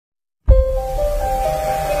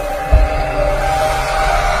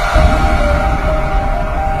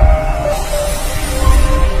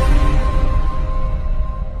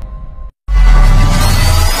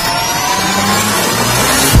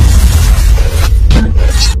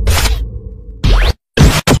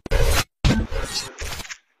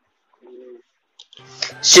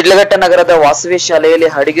ಶಿಡ್ಲಘಟ್ಟ ನಗರದ ವಾಸವಿ ಶಾಲೆಯಲ್ಲಿ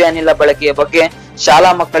ಅಡುಗೆ ಅನಿಲ ಬಳಕೆಯ ಬಗ್ಗೆ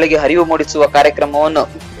ಶಾಲಾ ಮಕ್ಕಳಿಗೆ ಅರಿವು ಮೂಡಿಸುವ ಕಾರ್ಯಕ್ರಮವನ್ನು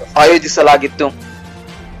ಆಯೋಜಿಸಲಾಗಿತ್ತು.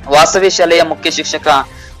 ವಾಸವಿ ಶಾಲೆಯ ಮುಖ್ಯ ಶಿಕ್ಷಕ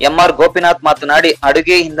ಎಂಆರ್ ಗೋಪಿನಾಥ್ ಮಾತನಾಡಿ,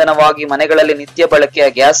 ಅಡುಗೆ ಇಂಧನವಾಗಿ ಮನೆಗಳಲ್ಲಿ ನಿತ್ಯ ಬಳಕೆಯ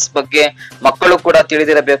ಗ್ಯಾಸ್ ಬಗ್ಗೆ ಮಕ್ಕಳು ಕೂಡ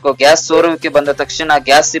ತಿಳಿದಿರಬೇಕು. ಗ್ಯಾಸ್ ಸೋರುವಿಕೆ ಬಂದ ತಕ್ಷಣ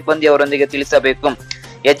ಗ್ಯಾಸ್ ಸಿಬ್ಬಂದಿ ಅವರೊಂದಿಗೆ ತಿಳಿಸಬೇಕು.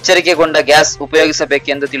 ಎಚ್ಚರಿಕೆಗೊಂಡ ಗ್ಯಾಸ್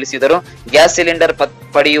ಉಪಯೋಗಿಸಬೇಕೆಂದು ತಿಳಿಸಿದರು. ಗ್ಯಾಸ್ ಸಿಲಿಂಡರ್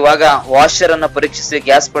ಪಡೆಯುವಾಗ ವಾಷರ್ ಅನ್ನು ಪರೀಕ್ಷಿಸಿ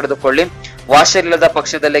ಗ್ಯಾಸ್ ಪಡೆದುಕೊಳ್ಳಿ. ವಾಷರ್ ಇಲ್ಲದ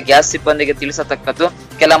ಪಕ್ಷದಲ್ಲಿ ಗ್ಯಾಸ್ ಸಿಬ್ಬಂದಿಗೆ ತಿಳಿಸತಕ್ಕದ್ದು.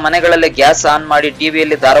 ಕೆಲ ಮನೆಗಳಲ್ಲಿ ಗ್ಯಾಸ್ ಆನ್ ಮಾಡಿ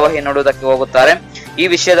ಟಿವಿಯಲ್ಲಿ ಧಾರಾವಾಹಿ ನೋಡುವುದಕ್ಕೆ ಹೋಗುತ್ತಾರೆ. ಈ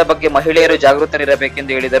ವಿಷಯದ ಬಗ್ಗೆ ಮಹಿಳೆಯರು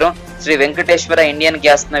ಜಾಗೃತರಿರಬೇಕೆಂದು ಹೇಳಿದರು. ಶ್ರೀ ವೆಂಕಟೇಶ್ವರ ಇಂಡಿಯನ್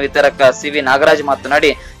ಗ್ಯಾಸ್ ನ ವಿತರಕ ಸಿವಿ ನಾಗರಾಜ್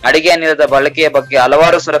ಮಾತನಾಡಿ, ಅಡಿಗೆ ಅನಿಲದ ಬಳಕೆಯ ಬಗ್ಗೆ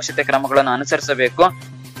ಹಲವಾರು ಸುರಕ್ಷತೆ ಕ್ರಮಗಳನ್ನು ಅನುಸರಿಸಬೇಕು.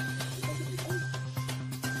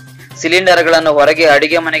 ಸಿಲಿಂಡರ್ ಗಳನ್ನು ಹೊರಗೆ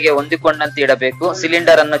ಅಡಿಗೆ ಮನೆಗೆ ಹೊಂದಿಕೊಂಡಂತೆ ಇಡಬೇಕು.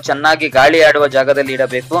 ಸಿಲಿಂಡರ್ ಅನ್ನು ಚೆನ್ನಾಗಿ ಗಾಳಿ ಆಡುವ ಜಾಗದಲ್ಲಿ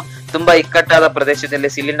ಇಡಬೇಕು. ತುಂಬಾ ಇಕ್ಕಟ್ಟಾದ ಪ್ರದೇಶದಲ್ಲಿ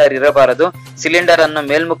ಸಿಲಿಂಡರ್ ಇರಬಾರದು. ಸಿಲಿಂಡರ್ ಅನ್ನು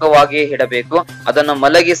ಮೇಲ್ಮುಖವಾಗಿ ಇಡಬೇಕು. ಅದನ್ನು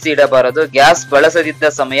ಮಲಗಿಸಿ ಇಡಬಾರದು. ಗ್ಯಾಸ್ ಬಳಸದಿದ್ದ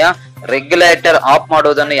ಸಮಯ ರೆಗ್ಯುಲೇಟರ್ ಆಫ್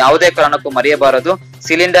ಮಾಡುವುದನ್ನು ಯಾವುದೇ ಕಾರಣಕ್ಕೂ ಮರೆಯಬಾರದು.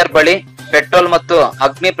 ಸಿಲಿಂಡರ್ ಬಳಿ ಪೆಟ್ರೋಲ್ ಮತ್ತು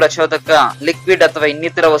ಅಗ್ನಿ ಪ್ರಚೋದಕ ಲಿಕ್ವಿಡ್ ಅಥವಾ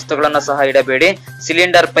ಇನ್ನಿತರ ವಸ್ತುಗಳನ್ನು ಸಹ ಇಡಬೇಡಿ.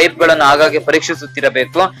 ಸಿಲಿಂಡರ್ ಪೈಪ್ ಗಳನ್ನು ಆಗಾಗ್ಗೆ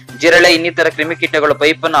ಪರೀಕ್ಷಿಸುತ್ತಿರಬೇಕು. ಜಿರಳೆ ಇನ್ನಿತರ ಕ್ರಿಮಿಕೀಟಗಳು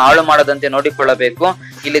ಪೈಪ್ ಅನ್ನು ಹಾಳು ಮಾಡದಂತೆ ನೋಡಿಕೊಳ್ಳಬೇಕು.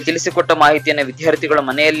 ಇಲ್ಲಿ ತಿಳಿಸಿಕೊಟ್ಟ ಮಾಹಿತಿಯನ್ನು ವಿದ್ಯಾರ್ಥಿಗಳು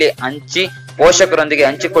ಮನೆಯಲ್ಲಿ ಹಂಚಿ ಪೋಷಕರೊಂದಿಗೆ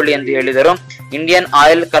ಹಂಚಿಕೊಳ್ಳಿ ಎಂದು ಹೇಳಿದರು. ಇಂಡಿಯನ್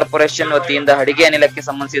ಆಯಿಲ್ ಕಾರ್ಪೊರೇಷನ್ ವತಿಯಿಂದ ಅಡಿಗೆ ಅನಿಲಕ್ಕೆ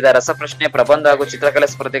ಸಂಬಂಧಿಸಿದ ರಸಪ್ರಶ್ನೆ, ಪ್ರಬಂಧ ಹಾಗೂ ಚಿತ್ರಕಲೆ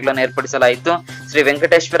ಸ್ಪರ್ಧೆಗಳನ್ನು ಏರ್ಪಡಿಸಲಾಯಿತು. ಶ್ರೀ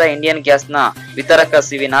ವೆಂಕಟೇಶ್ವರ ಇಂಡಿಯನ್ ಗ್ಯಾಸ್ ನ ವಿತರಕ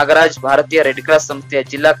ಸಿವಿ ನಾಗರಾಜ್, ಭಾರತೀಯ ರೆಡ್ ಕ್ರಾಸ್ ಸಂಸ್ಥೆಯ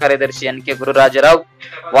ಜಿಲ್ಲಾ ಕಾರ್ಯದರ್ಶಿ ಎನ್ ಕೆ ಗುರುರಾಜರಾವ್,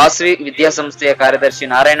 ವಾಸವಿ ವಿದ್ಯಾಸಂಸ್ಥೆಯ ಕಾರ್ಯದರ್ಶಿ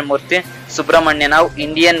ನಾರಾಯಣಮೂರ್ತಿ, ಸುಬ್ರಹ್ಮಣ್ಯನಾವ್,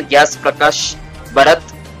 ಇಂಡಿಯನ್ ಗ್ಯಾಸ್ ಪ್ರಕಾಶ್, ಭರತ್,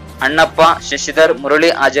 ಅಣ್ಣಪ್ಪ, ಶಶಿಧರ್,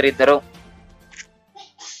 ಮುರಳಿ ಹಾಜರಿದ್ದರು.